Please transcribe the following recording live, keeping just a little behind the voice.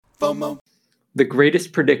FOMO. The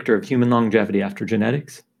greatest predictor of human longevity after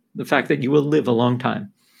genetics, the fact that you will live a long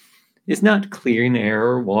time, is not clean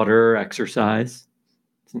air, water, exercise.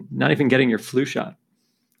 It's not even getting your flu shot.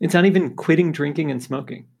 It's not even quitting drinking and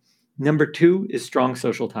smoking. Number 2 is strong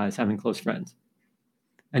social ties, having close friends.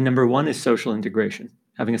 And number 1 is social integration,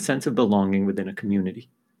 having a sense of belonging within a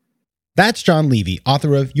community. That's John Levy,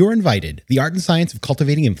 author of You're Invited, The Art and Science of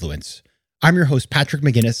Cultivating Influence. I'm your host, Patrick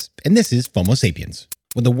McGinnis, and this is FOMO Sapiens.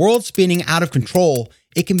 When the world's spinning out of control,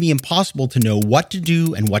 it can be impossible to know what to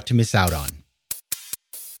do and what to miss out on.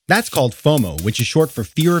 That's called FOMO, which is short for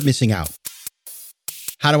fear of missing out.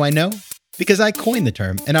 How do I know? Because I coined the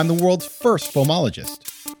term, and I'm the world's first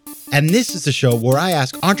FOMologist. And this is the show where I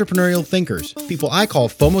ask entrepreneurial thinkers, people I call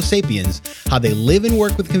FOMO sapiens, how they live and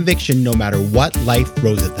work with conviction no matter what life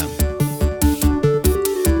throws at them.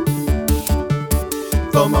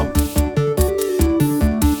 FOMO.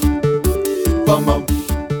 FOMO.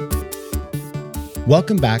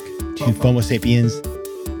 Welcome back to FOMO Sapiens.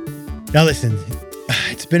 Now listen,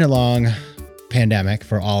 it's been a long pandemic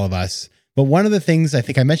for all of us, but one of the things I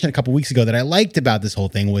think I mentioned a couple weeks ago that I liked about this whole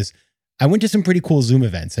thing was I went to some pretty cool Zoom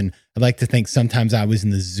events, and I'd like to think sometimes I was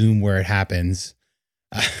in the Zoom where it happens.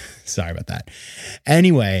 Sorry about that.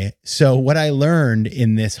 Anyway, so what I learned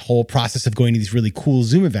in this whole process of going to these really cool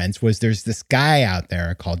Zoom events was there's this guy out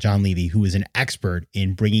there called John Levy who is an expert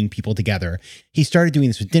in bringing people together. He started doing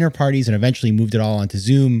this with dinner parties and eventually moved it all onto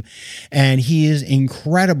Zoom. And he is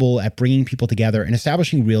incredible at bringing people together and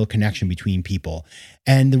establishing real connection between people.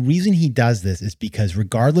 And the reason he does this is because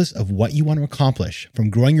regardless of what you want to accomplish, from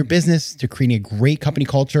growing your business to creating a great company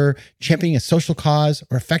culture, championing a social cause,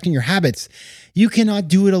 or affecting your habits, you cannot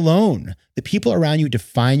do it alone. The people around you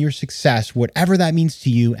define your success, whatever that means to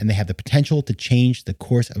you, and they have the potential to change the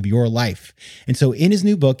course of your life. And so in his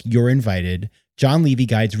new book, You're Invited, John Levy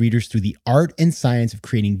guides readers through the art and science of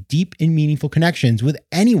creating deep and meaningful connections with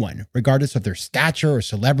anyone, regardless of their stature or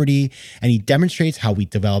celebrity. And he demonstrates how we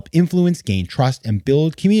develop influence, gain trust, and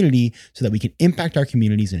build community so that we can impact our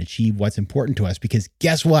communities and achieve what's important to us. Because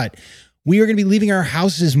guess what? We are going to be leaving our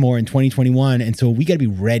houses more in 2021. And so we got to be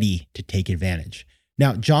ready to take advantage.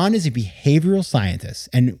 Now, John is a behavioral scientist,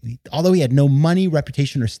 and although he had no money,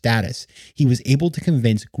 reputation, or status, he was able to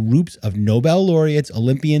convince groups of Nobel laureates,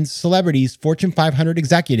 Olympians, celebrities, Fortune 500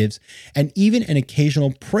 executives, and even an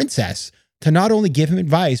occasional princess to not only give him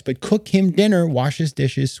advice, but cook him dinner, wash his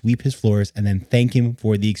dishes, sweep his floors, and then thank him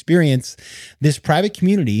for the experience. This private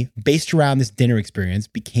community based around this dinner experience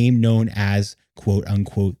became known as, quote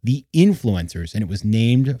unquote, the influencers, and it was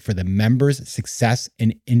named for the members' success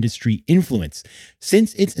and industry influence.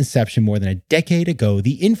 Since its inception more than a decade ago,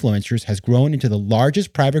 the influencers has grown into the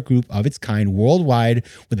largest private group of its kind worldwide,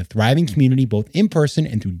 with a thriving community both in person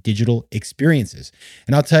and through digital experiences.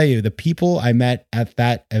 And I'll tell you, the people I met at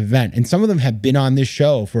that event, and some of them have been on this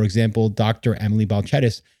show, for example, Dr. Emily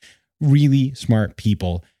Balcetis, really smart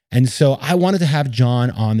people. And so I wanted to have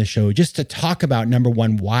John on the show just to talk about, number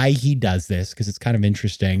one, why he does this, because it's kind of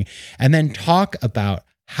interesting, and then talk about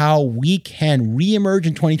how we can reemerge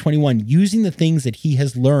in 2021 using the things that he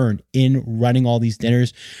has learned in running all these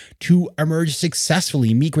dinners to emerge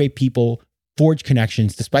successfully, meet great people, forge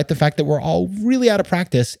connections, despite the fact that we're all really out of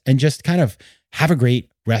practice, and just kind of have a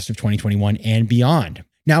great rest of 2021 and beyond.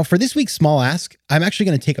 Now, for this week's Small Ask, I'm actually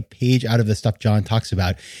going to take a page out of the stuff John talks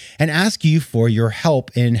about and ask you for your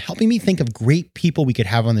help in helping me think of great people we could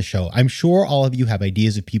have on the show. I'm sure all of you have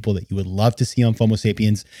ideas of people that you would love to see on FOMO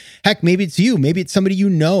Sapiens. Heck, maybe it's you. Maybe it's somebody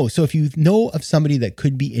you know. So if you know of somebody that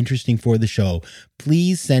could be interesting for the show,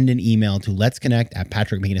 please send an email to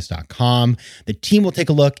letsconnect@patrickmcginnis.com. The team will take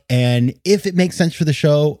a look, and if it makes sense for the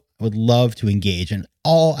show, I would love to engage, and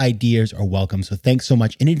all ideas are welcome. So thanks so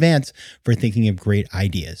much in advance for thinking of great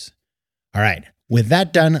ideas. All right, with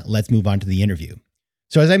that done, let's move on to the interview.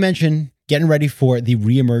 So as I mentioned, getting ready for the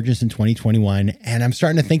reemergence in 2021, and I'm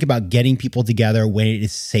starting to think about getting people together when it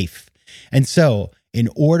is safe. And so in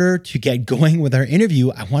order to get going with our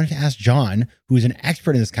interview, I wanted to ask John, who is an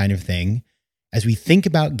expert in this kind of thing, as we think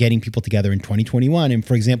about getting people together in 2021, and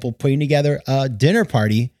for example, putting together a dinner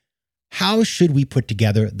party, how should we put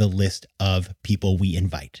together the list of people we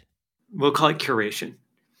invite? We'll call it curation.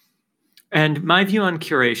 And my view on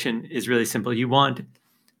curation is really simple. You want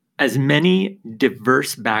as many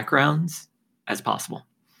diverse backgrounds as possible.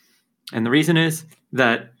 And the reason is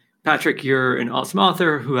that, Patrick, you're an awesome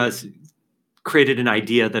author who has created an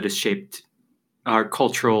idea that has shaped our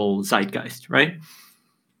cultural zeitgeist, right?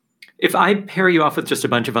 If I pair you off with just a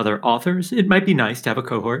bunch of other authors, it might be nice to have a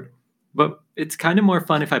cohort. But it's kind of more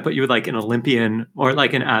fun if I put you with like an Olympian or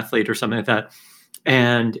like an athlete or something like that,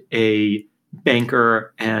 and a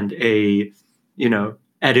banker and a,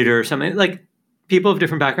 editor or something, like people of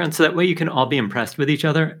different backgrounds. So that way you can all be impressed with each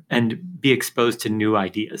other and be exposed to new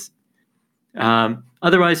ideas.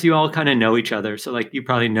 Otherwise, you all kind of know each other. So like you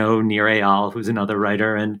probably know Nir Eyal, who's another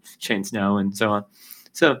writer, and Shane Snow, and so on.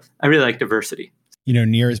 So I really like diversity.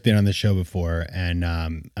 Nir has been on the show before, and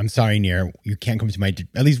I'm sorry, Nir, you can't come to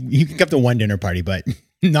at least you can come to one dinner party, but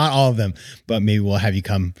not all of them. But maybe we'll have you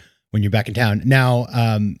come when you're back in town. Now,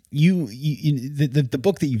 the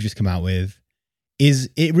book that you've just come out with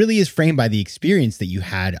it really is framed by the experience that you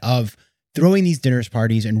had of throwing these dinners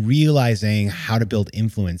parties and realizing how to build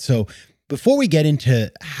influence. So before we get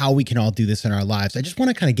into how we can all do this in our lives, I just want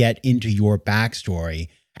to kind of get into your backstory.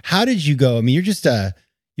 How did you go? I mean,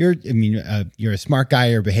 you're a smart guy,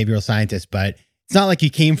 you're a behavioral scientist, but it's not like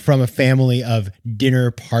you came from a family of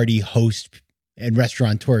dinner party hosts and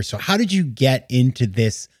restaurateurs. So how did you get into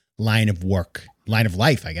this line of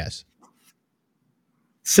life, I guess?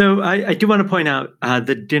 So I do want to point out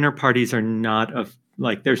the dinner parties are not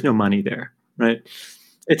there's no money there, right?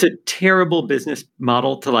 It's a terrible business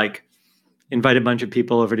model to like invite a bunch of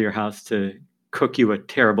people over to your house to cook you a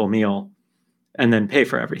terrible meal and then pay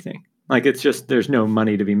for everything. Like it's just, there's no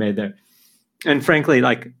money to be made there. And frankly,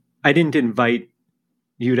 like I didn't invite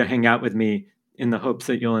you to hang out with me in the hopes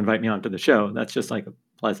that you'll invite me onto the show. That's just like a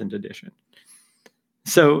pleasant addition.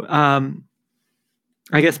 So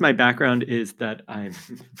I guess my background is that I'm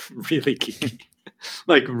really geeky,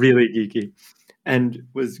 like really geeky, and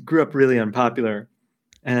grew up really unpopular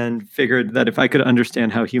and figured that if I could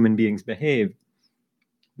understand how human beings behave,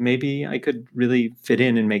 maybe I could really fit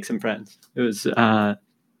in and make some friends. It was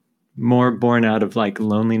more born out of like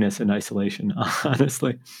loneliness and isolation,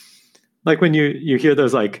 honestly. Like when you hear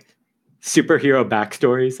those like superhero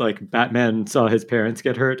backstories, like Batman saw his parents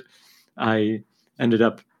get hurt. I ended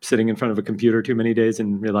up sitting in front of a computer too many days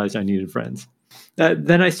and realized I needed friends.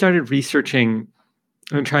 Then I started researching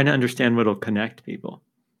and trying to understand what'll connect people.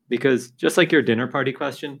 Because just like your dinner party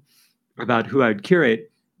question about who I'd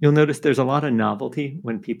curate, you'll notice there's a lot of novelty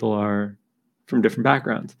when people are from different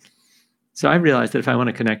backgrounds. So I realized that if I want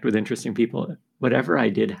to connect with interesting people, whatever I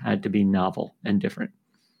did had to be novel and different.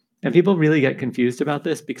 And people really get confused about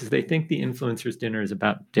this because they think the influencer's dinner is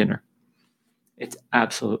about dinner. It's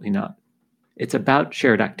absolutely not. It's about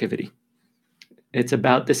shared activity. It's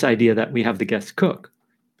about this idea that we have the guests cook.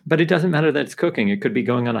 But it doesn't matter that it's cooking. It could be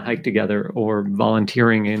going on a hike together or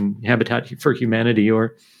volunteering in Habitat for Humanity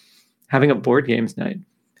or having a board games night.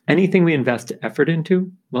 Anything we invest effort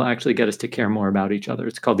into will actually get us to care more about each other.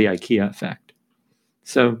 It's called the IKEA effect.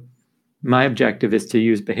 So my objective is to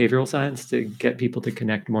use behavioral science to get people to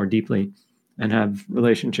connect more deeply and have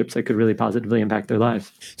relationships that could really positively impact their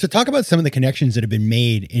lives. So talk about some of the connections that have been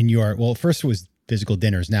made in first it was physical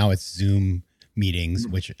dinners. Now it's Zoom meetings,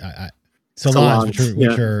 which salons,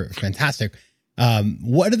 which are fantastic.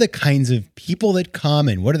 What are the kinds of people that come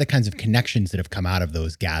and what are the kinds of connections that have come out of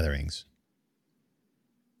those gatherings?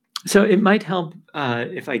 So it might help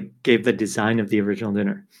if I gave the design of the original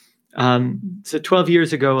dinner. So 12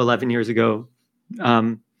 years ago, 11 years ago,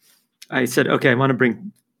 I said, okay, I want to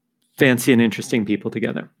bring fancy and interesting people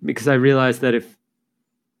together because I realized that if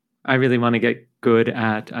I really want to get good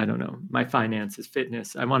at, I don't know, my finances,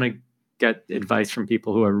 fitness, I want to get advice from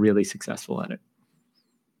people who are really successful at it.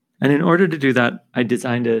 And in order to do that, I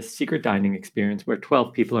designed a secret dining experience where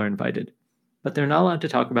 12 people are invited, but they're not allowed to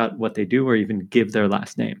talk about what they do or even give their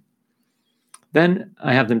last name. Then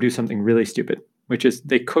I have them do something really stupid, which is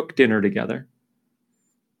they cook dinner together.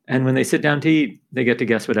 And when they sit down to eat, they get to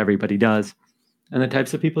guess what everybody does. And the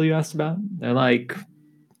types of people you asked about, they're like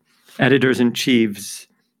editors-in-chiefs,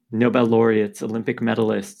 Nobel laureates, Olympic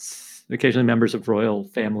medalists, occasionally members of royal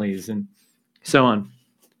families, and so on.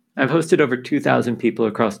 I've hosted over 2,000 people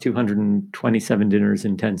across 227 dinners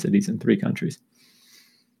in 10 cities in 3 countries.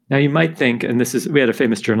 Now you might think, and we had a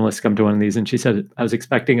famous journalist come to one of these and she said, I was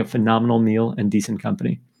expecting a phenomenal meal and decent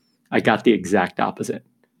company. I got the exact opposite,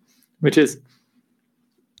 which is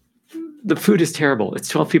the food is terrible. It's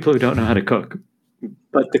 12 people who don't know how to cook,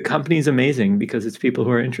 but the company is amazing because it's people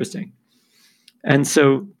who are interesting. And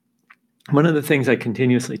so one of the things I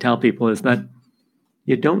continuously tell people is that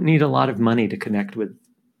you don't need a lot of money to connect with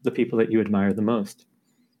the people that you admire the most.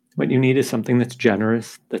 What you need is something that's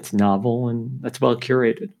generous, that's novel, and that's well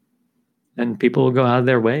curated. And people will go out of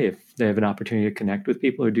their way if they have an opportunity to connect with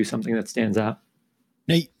people or do something that stands out.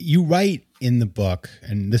 Now, you write in the book,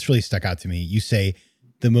 and this really stuck out to me, you say,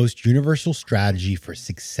 the most universal strategy for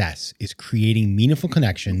success is creating meaningful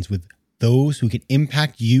connections with those who can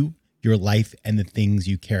impact you, your life, and the things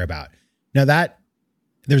you care about. Now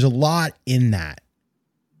there's a lot in that.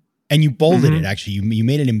 And you bolded it, actually. You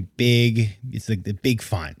made it in big, it's like the big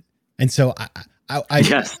font. And so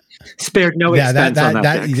Yes. Spared no expense on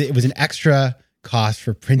that. It was an extra cost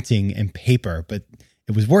for printing and paper, but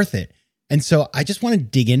it was worth it. And so I just want to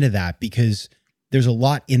dig into that because there's a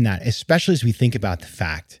lot in that, especially as we think about the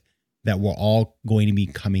fact that we're all going to be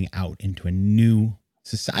coming out into a new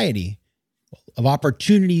society of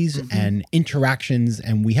opportunities and interactions,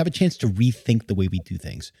 and we have a chance to rethink the way we do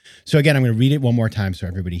things. So again, I'm going to read it one more time so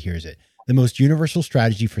everybody hears it. The most universal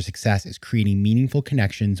strategy for success is creating meaningful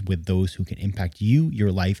connections with those who can impact you,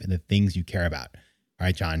 your life, and the things you care about. All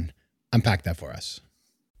right, John, unpack that for us.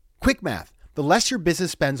 Quick math. The less your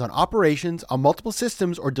business spends on operations, on multiple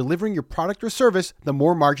systems, or delivering your product or service, the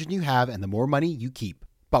more margin you have and the more money you keep.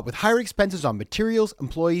 But with higher expenses on materials,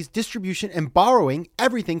 employees, distribution, and borrowing,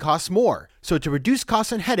 everything costs more. So to reduce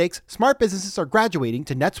costs and headaches, smart businesses are graduating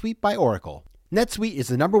to NetSuite by Oracle. NetSuite is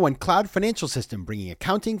the #1 cloud financial system, bringing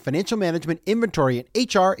accounting, financial management, inventory, and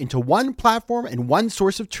HR into one platform and one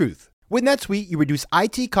source of truth. With NetSuite, you reduce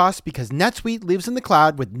IT costs because NetSuite lives in the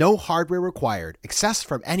cloud with no hardware required, accessed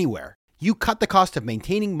from anywhere. You cut the cost of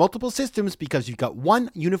maintaining multiple systems because you've got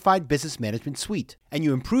one unified business management suite. And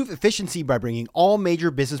you improve efficiency by bringing all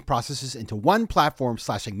major business processes into one platform,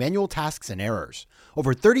 slashing manual tasks and errors.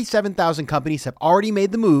 Over 37,000 companies have already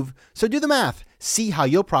made the move, so do the math. See how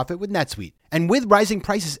you'll profit with NetSuite. And with rising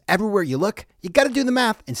prices everywhere you look, you got to do the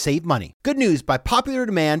math and save money. Good news, by popular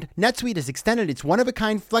demand, NetSuite has extended its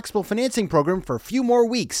one-of-a-kind flexible financing program for a few more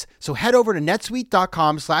weeks. So head over to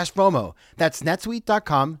netsuite.com/FOMO. That's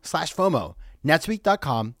netsuite.com/FOMO.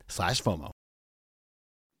 netsuite.com/FOMO.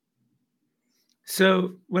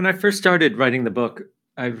 So when I first started writing the book,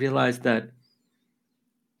 I realized that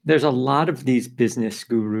there's a lot of these business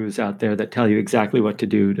gurus out there that tell you exactly what to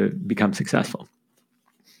do to become successful.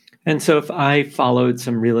 And so if I followed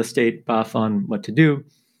some real estate buff on what to do,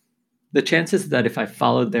 the chances that if I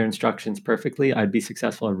followed their instructions perfectly, I'd be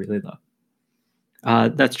successful are really low.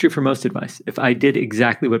 That's true for most advice. If I did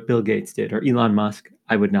exactly what Bill Gates did or Elon Musk,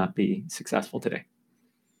 I would not be successful today.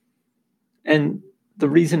 And the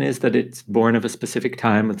reason is that it's born of a specific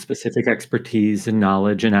time with specific expertise and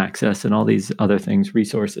knowledge and access and all these other things,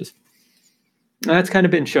 resources. And that's kind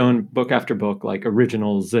of been shown book after book, like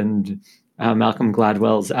Originals and Malcolm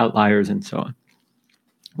Gladwell's Outliers and so on.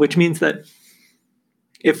 Which means that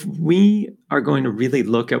if we are going to really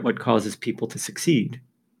look at what causes people to succeed,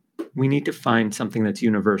 we need to find something that's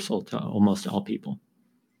universal to almost all people.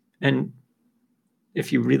 And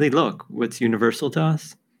if you really look, what's universal to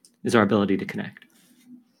us is our ability to connect.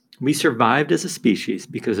 We survived as a species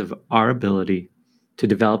because of our ability to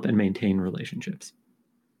develop and maintain relationships.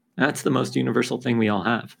 That's the most universal thing we all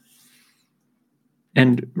have.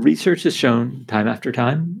 And research has shown time after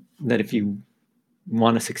time that if you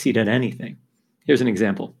want to succeed at anything, here's an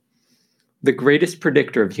example. The greatest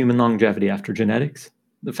predictor of human longevity after genetics,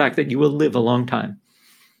 the fact that you will live a long time,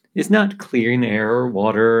 is not clean air or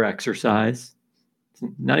water or exercise. It's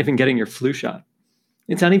not even getting your flu shot.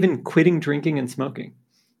 It's not even quitting drinking and smoking.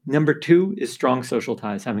 Number 2 is strong social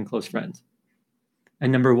ties, having close friends.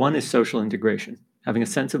 And number 1 is social integration, having a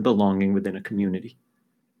sense of belonging within a community.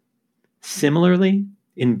 Similarly,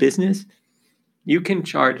 in business, you can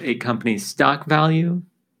chart a company's stock value,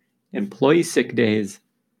 employee sick days,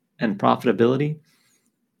 and profitability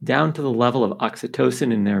down to the level of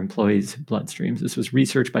oxytocin in their employees' bloodstreams. This was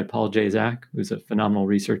researched by Paul J. Zak, who's a phenomenal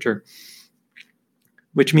researcher,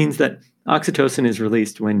 which means that oxytocin is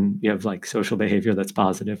released when you have like social behavior that's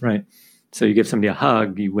positive, right? So you give somebody a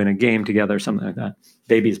hug, you win a game together, something like that.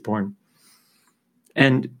 Baby's born.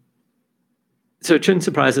 And so it shouldn't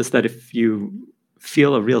surprise us that if you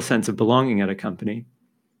feel a real sense of belonging at a company,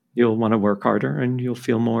 you'll want to work harder and you'll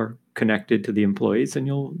feel more connected to the employees and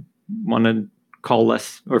you'll want to call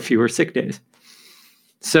less or fewer sick days.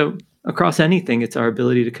 So across anything, it's our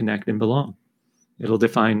ability to connect and belong. It'll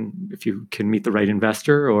define if you can meet the right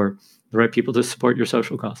investor or the right people to support your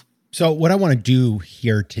social cause. So what I want to do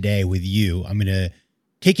here today with you, I'm going to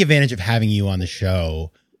take advantage of having you on the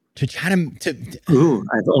show to chat Ooh,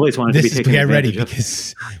 I've always wanted to be taken advantage of.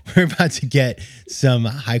 Because we're about to get some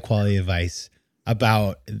high quality advice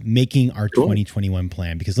about making our 2021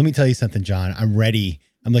 plan. Because let me tell you something, John, I'm ready.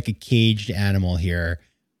 I'm like a caged animal here,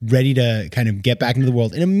 ready to kind of get back into the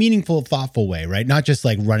world in a meaningful, thoughtful way, right? Not just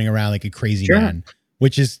like running around like a crazy man,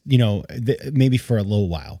 which is, maybe for a little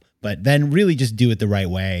while, but then really just do it the right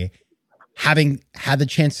way. Having had the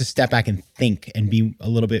chance to step back and think and be a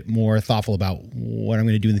little bit more thoughtful about what I'm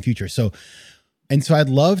going to do in the future. So I'd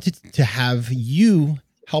love to have you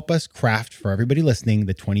help us craft for everybody listening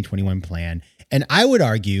the 2021 plan. And I would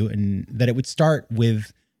argue that it would start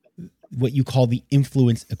with what you call the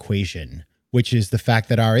influence equation, which is the fact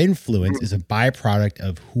that our influence is a byproduct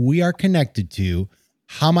of who we are connected to,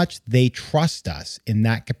 how much they trust us in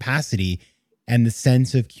that capacity, and the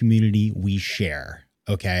sense of community we share.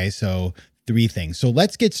 Okay, so 3 things. So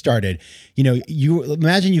let's get started. You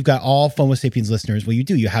imagine you've got all FOMO Sapiens listeners. Well, you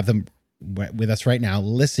do. You have them with us right now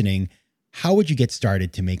listening. How would you get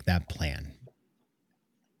started to make that plan?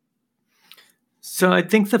 So I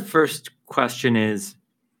think the first question is,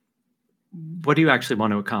 what do you actually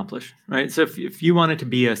want to accomplish, right? So if you wanted to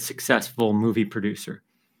be a successful movie producer,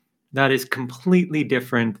 that is completely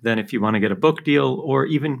different than if you want to get a book deal or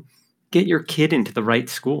even get your kid into the right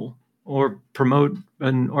school or promote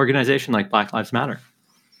an organization like Black Lives Matter.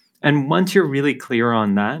 And once you're really clear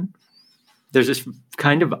on that, there's this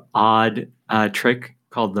kind of odd trick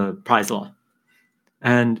called the prize law.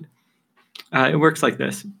 And it works like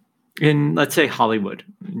this. In, let's say, Hollywood,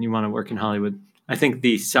 and you want to work in Hollywood, I think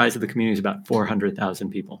the size of the community is about 400,000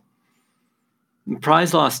 people. The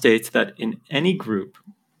prize law states that in any group,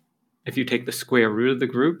 if you take the square root of the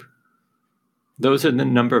group, those are the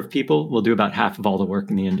number of people will do about half of all the work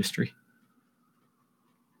in the industry.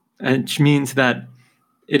 Which means that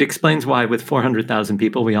it explains why with 400,000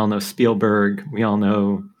 people, we all know Spielberg, we all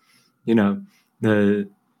know, the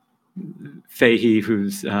Fahey,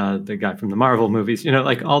 who's the guy from the Marvel movies,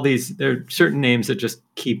 like all these, there are certain names that just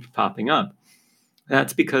keep popping up.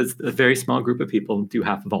 That's because a very small group of people do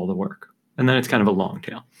half of all the work. And then it's kind of a long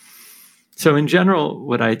tail. So in general,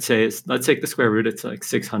 what I'd say is, let's take the square root, it's like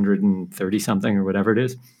 630 something or whatever it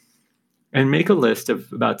is, and make a list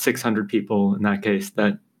of about 600 people in that case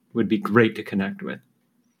that would be great to connect with.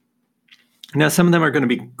 Now, some of them are going to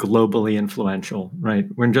be globally influential, right?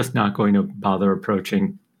 We're just not going to bother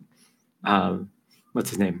approaching, what's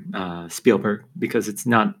his name, Spielberg, because it's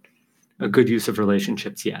not a good use of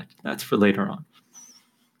relationships yet. That's for later on.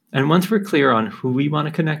 And once we're clear on who we want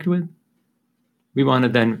to connect with, we want to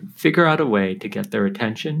then figure out a way to get their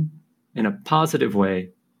attention in a positive way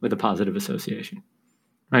with a positive association,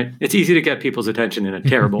 right? It's easy to get people's attention in a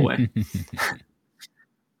terrible way.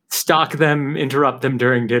 Stalk them, interrupt them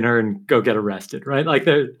during dinner, and go get arrested, right? Like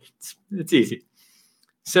it's easy.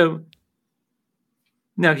 So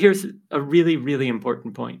now here's a really, really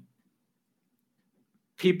important point.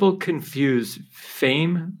 People confuse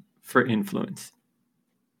fame for influence.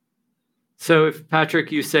 So if,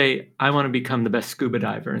 Patrick, you say, I want to become the best scuba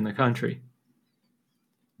diver in the country,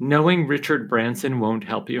 knowing Richard Branson won't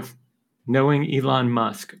help you. Knowing Elon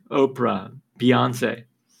Musk, Oprah, Beyonce,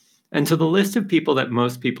 and so the list of people that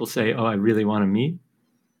most people say, oh, I really want to meet,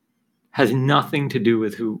 has nothing to do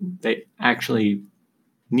with who they actually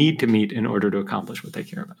need to meet in order to accomplish what they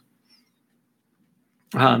care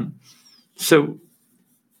about. So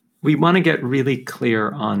we want to get really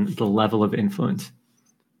clear on the level of influence.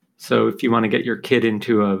 So if you want to get your kid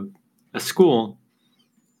into a school,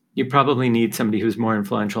 you probably need somebody who's more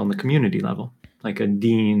influential on the community level, like a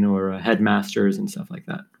dean or a headmasters and stuff like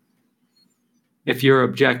that. If your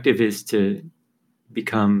objective is to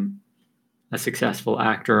become a successful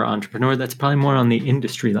actor or entrepreneur, that's probably more on the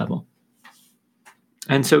industry level.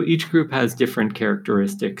 And so each group has different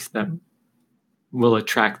characteristics that will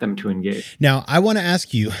attract them to engage. Now, I want to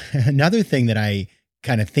ask you another thing that I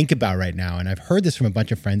kind of think about right now, and I've heard this from a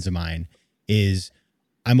bunch of friends of mine, is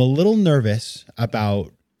I'm a little nervous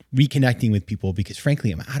about reconnecting with people because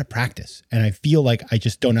frankly, I'm out of practice and I feel like I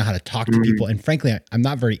just don't know how to talk to people. And frankly, I'm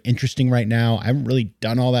not very interesting right now. I haven't really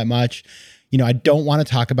done all that much. I don't want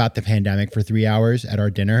to talk about the pandemic for 3 hours at our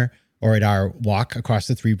dinner or at our walk across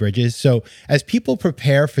the 3 bridges. So as people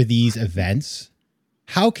prepare for these events,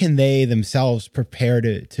 how can they themselves prepare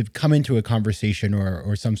to come into a conversation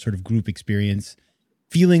or some sort of group experience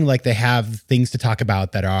feeling like they have things to talk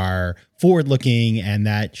about that are forward-looking and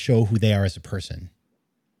that show who they are as a person?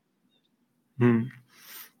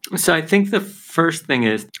 So I think the first thing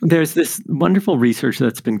is there's this wonderful research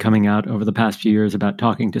that's been coming out over the past few years about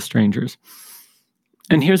talking to strangers.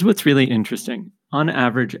 And here's what's really interesting. On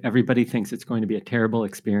average, everybody thinks it's going to be a terrible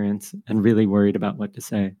experience and really worried about what to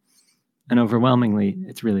say. And overwhelmingly,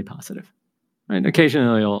 it's really positive. Right?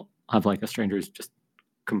 Occasionally, you'll have like a stranger who's just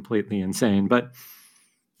completely insane, but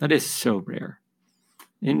that is so rare.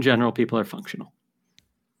 In general, people are functional.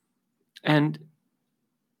 And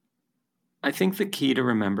I think the key to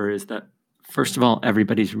remember is that, first of all,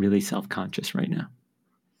 everybody's really self-conscious right now.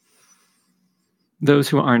 Those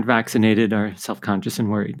who aren't vaccinated are self-conscious and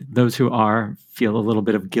worried. Those who are feel a little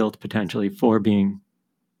bit of guilt potentially for being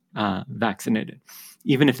vaccinated.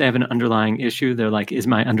 Even if they have an underlying issue, they're like, is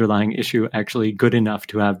my underlying issue actually good enough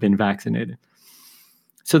to have been vaccinated?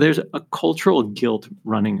 So there's a cultural guilt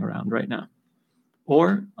running around right now.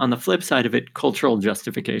 Or on the flip side of it, cultural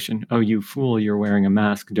justification. Oh, you fool, you're wearing a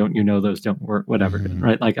mask. Don't you know those don't work? Whatever,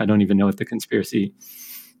 right? Like, I don't even know what the conspiracies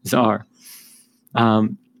are.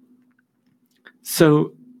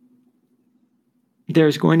 So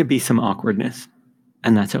there's going to be some awkwardness,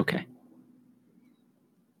 and that's okay.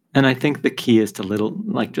 And I think the key is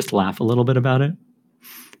to just laugh a little bit about it,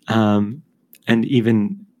 and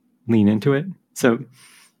even lean into it. So,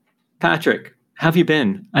 Patrick, how have you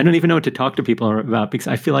been? I don't even know what to talk to people about because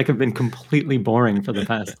I feel like I've been completely boring for the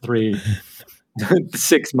past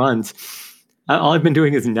 6 months. All I've been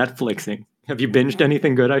doing is Netflixing. Have you binged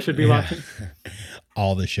anything good I should be watching?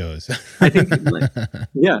 All the shows. I think,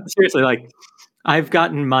 seriously, like, I've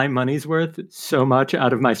gotten my money's worth so much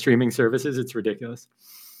out of my streaming services. It's ridiculous.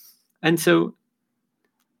 And so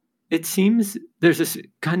it seems there's this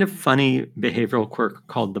kind of funny behavioral quirk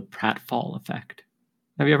called the pratfall effect.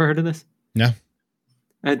 Have you ever heard of this? No.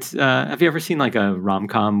 It's have you ever seen like a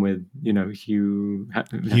rom-com with, Hugh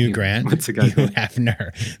Grant? What's the guy's name?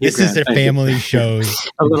 Hefner. This is a family show.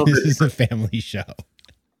 This is a family show.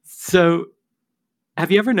 So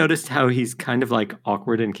have you ever noticed how he's kind of like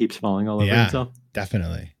awkward and keeps falling all over himself?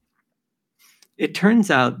 Definitely. It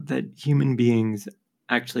turns out that human beings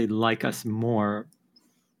actually like us more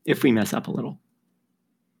if we mess up a little.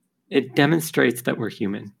 It demonstrates that we're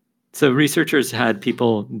human. So researchers had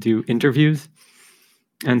people do interviews,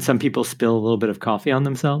 and some people spill a little bit of coffee on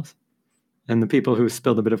themselves. And the people who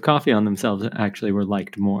spilled a bit of coffee on themselves actually were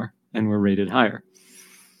liked more and were rated higher.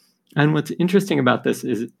 And what's interesting about this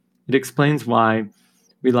is it explains why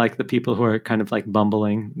we like the people who are kind of like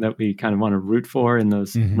bumbling, that we kind of want to root for in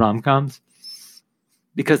those rom-coms,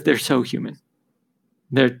 because they're so human.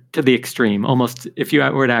 They're to the extreme. Almost, if you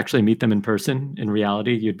were to actually meet them in person, in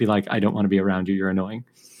reality, you'd be like, I don't want to be around you. You're annoying.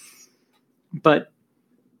 But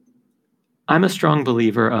I'm a strong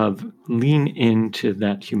believer of lean into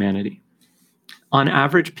that humanity. On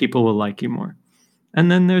average, people will like you more.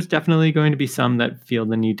 And then there's definitely going to be some that feel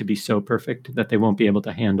the need to be so perfect that they won't be able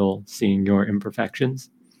to handle seeing your imperfections.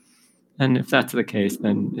 And if that's the case,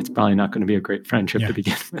 then it's probably not going to be a great friendship to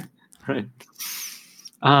begin with, right?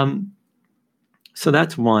 So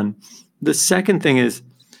that's one. The second thing is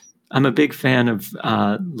I'm a big fan of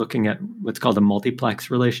looking at what's called a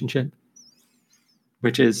multiplex relationship,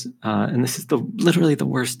 which is, and this is literally the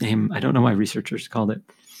worst name. I don't know why researchers called it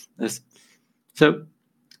this. So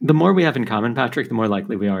the more we have in common, Patrick, the more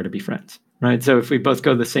likely we are to be friends, right? So if we both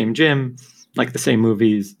go to the same gym, like the same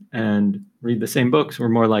movies, and read the same books, we're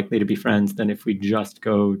more likely to be friends than if we just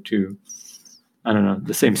go to, I don't know,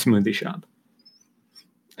 the same smoothie shop.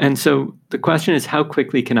 And so the question is, how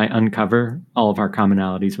quickly can I uncover all of our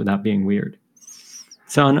commonalities without being weird?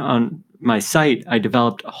 So on my site, I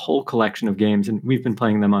developed a whole collection of games, and we've been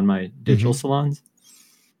playing them on my digital salons.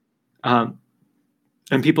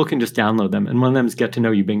 And people can just download them. And one of them is Get to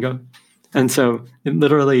Know You Bingo. And so it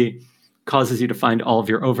literally causes you to find all of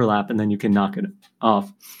your overlap, and then you can knock it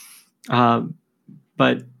off.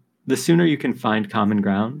 But the sooner you can find common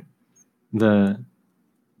ground, the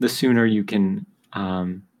sooner you can,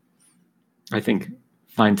 I think,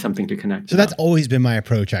 find something to connect. So that's always been my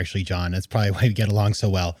approach, actually, John. That's probably why we get along so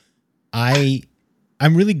well. I'm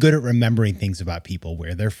really good at remembering things about people,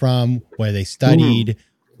 where they're from, where they studied,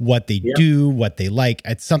 what they do, what they like.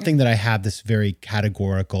 It's something that I have this very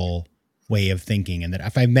categorical way of thinking. And that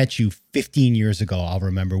if I met you 15 years ago, I'll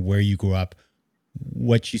remember where you grew up,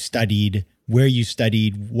 what you studied, where you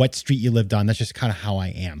studied, what street you lived on. That's just kind of how I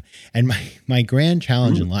am. And my grand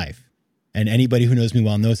challenge in life, and anybody who knows me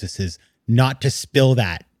well knows this, is not to spill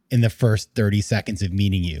that in the first 30 seconds of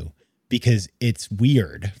meeting you, because it's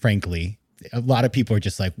weird, frankly. A lot of people are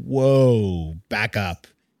just like, whoa, back up.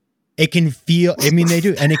 It can feel, I mean, they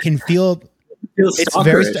do. And it can feel, it's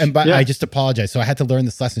very, I just apologize. So I had to learn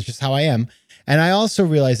this lesson. It's just how I am. And I also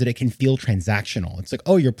realized that it can feel transactional. It's like,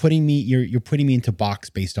 oh, you're putting me into a box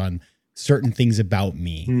based on certain things about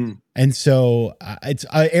me. And so it's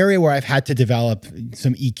an area where I've had to develop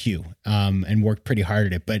some EQ and worked pretty hard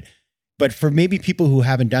at it. But for maybe people who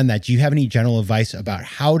haven't done that, do you have any general advice about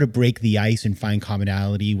how to break the ice and find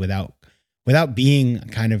commonality without being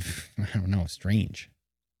kind of, I don't know, strange?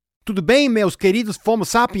 Tudo bem, meus queridos Homo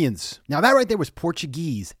sapiens? Now that right there was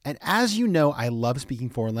Portuguese. And as you know, I love speaking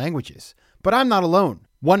foreign languages. But I'm not alone.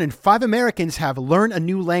 1 in 5 Americans have learned a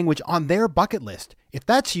new language on their bucket list. If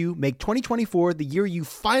that's you, make 2024 the year you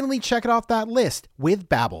finally check it off that list with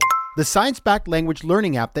Babbel, the science-backed language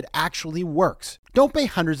learning app that actually works. Don't pay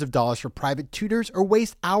hundreds of dollars for private tutors or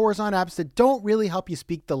waste hours on apps that don't really help you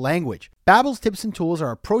speak the language. Babbel's tips and tools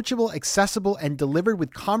are approachable, accessible, and delivered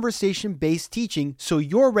with conversation-based teaching so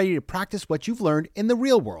you're ready to practice what you've learned in the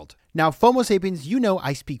real world. Now, FOMO Sapiens, you know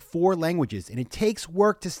I speak 4 languages, and it takes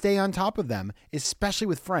work to stay on top of them, especially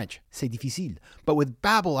with French. C'est difficile. But with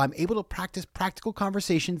Babbel, I'm able to practice practical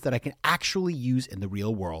conversations that I can actually use in the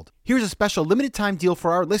real world. Here's a special limited time deal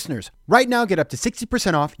for our listeners. Right now, get up to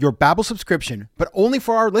 60% off your Babbel subscription, but only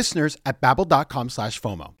for our listeners at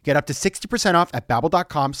babbel.com/FOMO. Get up to 60% off at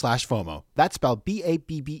babbel.com/FOMO. That's spelled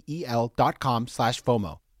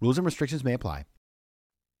BABBEL.com/FOMO. Rules and restrictions may apply.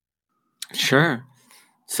 Sure.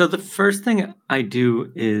 So the first thing I do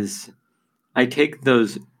is I take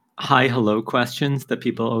those hi, hello questions that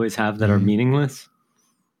people always have that are meaningless.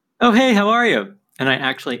 Oh, hey, how are you? And I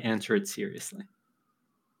actually answer it seriously.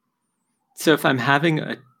 So if I'm having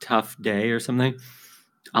a tough day or something,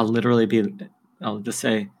 I'll just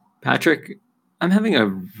say, Patrick, I'm having a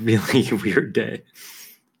really weird day.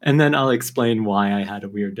 And then I'll explain why I had a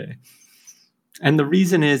weird day. And the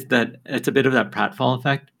reason is that it's a bit of that pratfall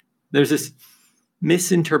effect. There's this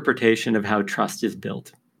misinterpretation of how trust is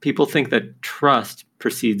built. People think that trust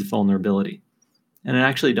precedes vulnerability, and it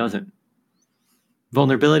actually doesn't.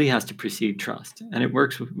 Vulnerability has to precede trust, and it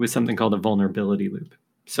works with something called a vulnerability loop.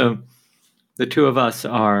 So the two of us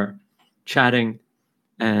are chatting,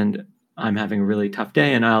 and I'm having a really tough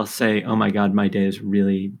day, and I'll say, oh my God, my day has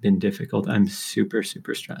really been difficult. I'm super,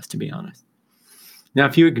 super stressed, to be honest. Now,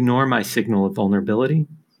 if you ignore my signal of vulnerability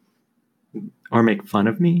or make fun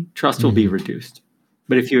of me, trust will be reduced.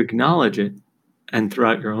 But if you acknowledge it and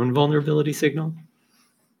throw out your own vulnerability signal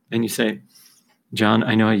and you say, John,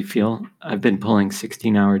 I know how you feel. I've been pulling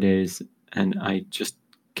 16-hour days and I just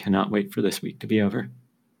cannot wait for this week to be over.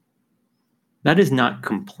 That is not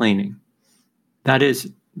complaining. That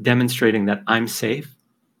is demonstrating that I'm safe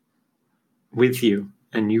with you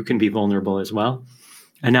and you can be vulnerable as well.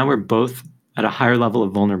 And now we're both at a higher level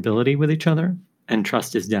of vulnerability with each other and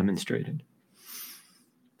trust is demonstrated.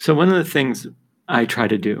 So one of the things I try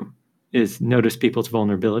to do is notice people's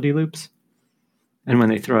vulnerability loops and when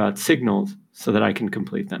they throw out signals so that I can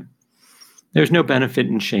complete them. There's no benefit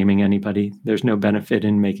in shaming anybody. There's no benefit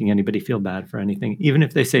in making anybody feel bad for anything, even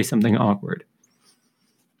if they say something awkward.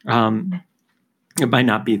 It might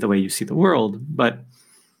not be the way you see the world, but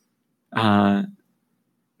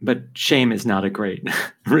shame is not a great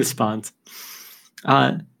response.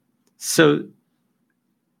 So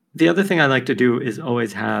the other thing I like to do is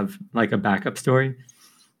always have like a backup story.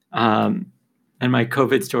 And my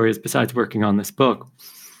COVID story is, besides working on this book,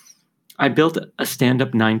 I built a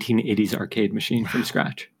stand-up 1980s arcade machine from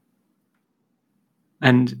scratch.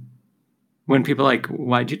 And when people are like,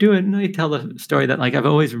 why'd you do it? And I tell the story that like I've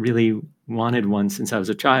always really wanted one since I was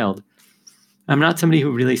a child. I'm not somebody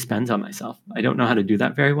who really spends on myself. I don't know how to do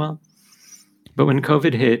that very well. But when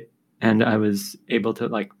COVID hit and I was able to,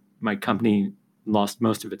 like, my company lost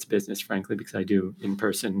most of its business, frankly, because I do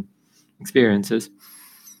in-person experiences.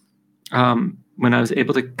 When I was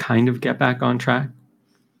able to kind of get back on track,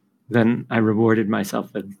 then I rewarded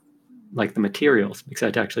myself with like the materials because I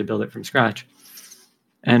had to actually build it from scratch.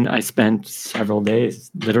 And I spent several days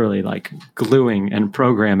literally like gluing and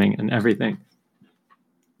programming and everything.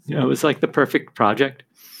 You know, it was like the perfect project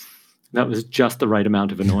that was just the right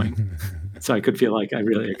amount of annoying. So I could feel like I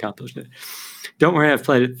really accomplished it. Don't worry, I've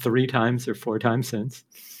played it 3 times or 4 times since.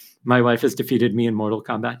 My wife has defeated me in Mortal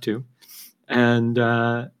Kombat 2. And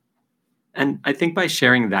I think by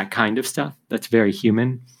sharing that kind of stuff, that's very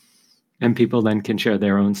human. And people then can share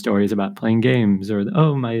their own stories about playing games or,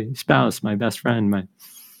 oh, my spouse, my best friend,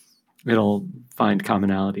 it'll find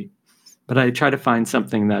commonality. But I try to find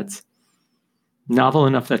something that's novel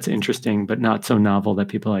enough that's interesting, but not so novel that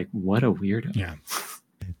people are like, what a weirdo. Yeah.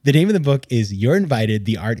 The name of the book is You're Invited,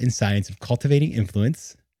 The Art and Science of Cultivating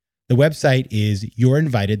Influence. The website is You're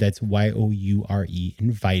Invited. That's Youre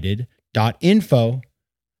invited.info.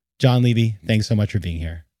 John Levy, thanks so much for being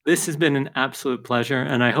here. This has been an absolute pleasure,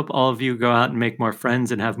 and I hope all of you go out and make more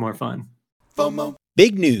friends and have more fun. FOMO.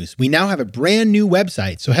 Big news. We now have a brand new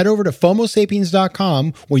website. So head over to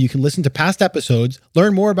FOMOSapiens.com where you can listen to past episodes,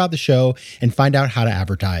 learn more about the show, and find out how to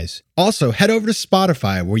advertise. Also, head over to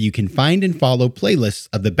Spotify where you can find and follow playlists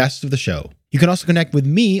of the best of the show. You can also connect with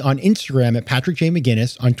me on Instagram at Patrick J.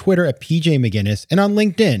 McGinnis, on Twitter at PJ McGinnis, and on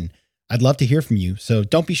LinkedIn. I'd love to hear from you, so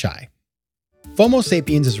don't be shy. FOMO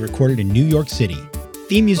Sapiens is recorded in New York City.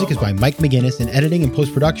 Theme music is by Mike McGinnis, and editing and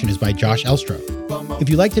post-production is by Josh Elstro. If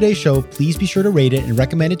you like today's show, please be sure to rate it and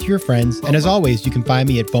recommend it to your friends. And as always, you can find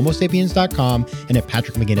me at FOMOSapiens.com and at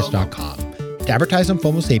PatrickMcGinnis.com. To advertise on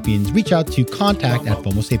FOMO Sapiens, reach out to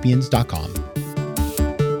contact@FOMOSapiens.com.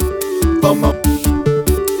 FOMO.